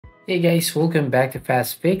Hey guys, welcome back to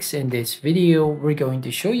Fast Fix. In this video, we're going to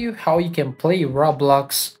show you how you can play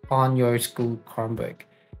Roblox on your school Chromebook.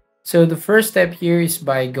 So the first step here is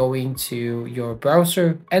by going to your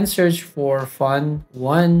browser and search for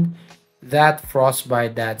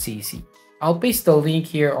fun1.frostbite.cc. I'll paste the link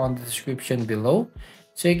here on the description below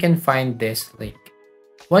so you can find this link.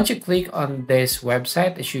 Once you click on this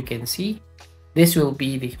website, as you can see, this will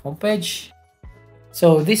be the homepage.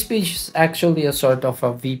 So this page is actually a sort of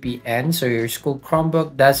a VPN, so your school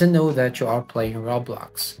Chromebook doesn't know that you are playing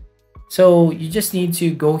Roblox. So you just need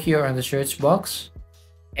to go here on the search box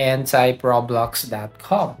and type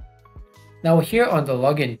roblox.com. Now here on the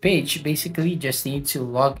login page, basically just need to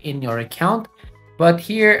log in your account. But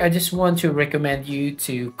here I just want to recommend you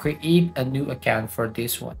to create a new account for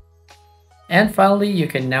this one. And finally, you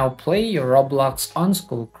can now play your Roblox on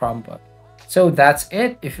school Chromebook. So that's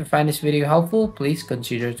it. If you find this video helpful, please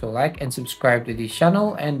consider to like and subscribe to this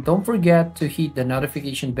channel, and don't forget to hit the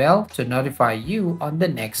notification bell to notify you on the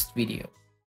next video.